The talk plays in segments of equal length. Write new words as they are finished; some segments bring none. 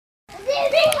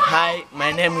Hi,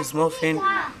 my name is Morphin.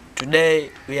 Today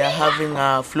we are having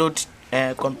a flute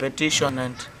competition,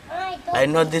 and I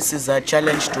know this is a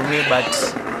challenge to me,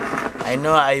 but I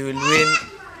know I will win.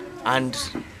 And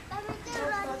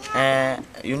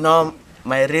you know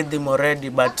my rhythm already,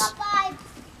 but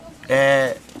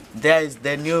there is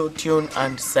the new tune,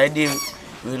 and Saidi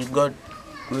will go.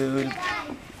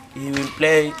 He will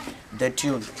play the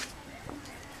tune.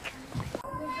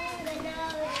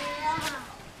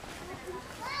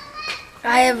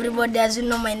 Hi everybody, as you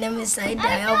know, my name is Saidi.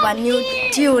 I have a new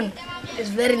tune. It's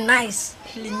very nice.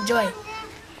 You'll enjoy.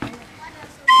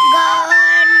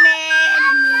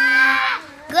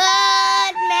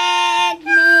 God made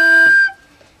me.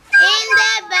 In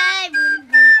the Bible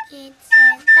book it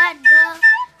says that God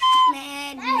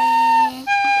made me.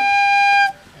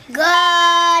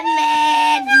 God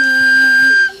made me.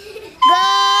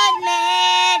 God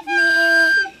made me.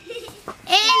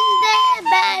 In the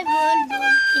Bible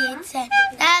book it says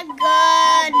that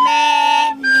God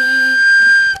made me.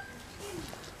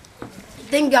 I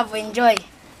think you have enjoyed.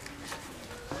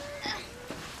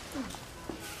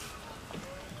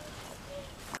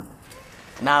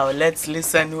 Now let's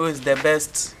listen who is the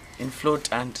best in flute,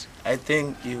 and I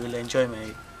think you will enjoy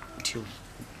my tune.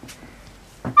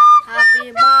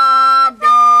 Happy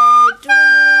birthday to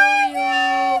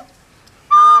you.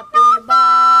 Happy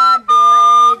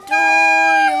birthday to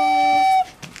you.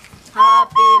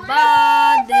 Happy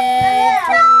birthday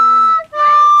to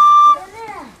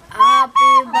you.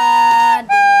 Happy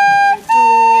birthday to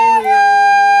you.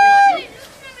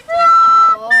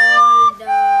 How old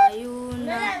are you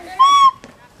now?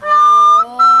 How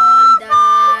old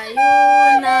are you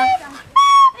now?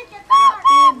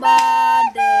 Happy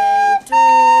birthday to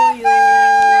you.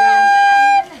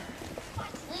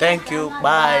 Thank you.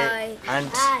 Bye. And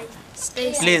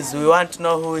Stay safe. please, we want to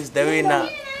know who is the winner.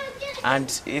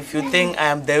 And if you think I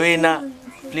am the winner,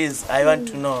 please, I want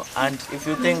to know. And if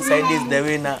you think Saidi is the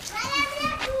winner,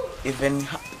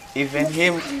 even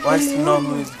him wants to know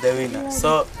who is the winner.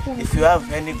 So if you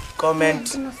have any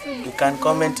comment, you can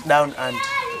comment down and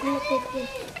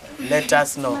let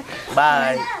us know.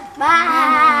 Bye.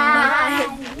 Bye.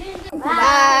 Bye.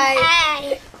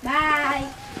 Bye. Bye.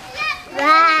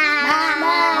 Bye.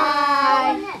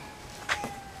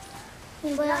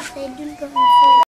 Bye.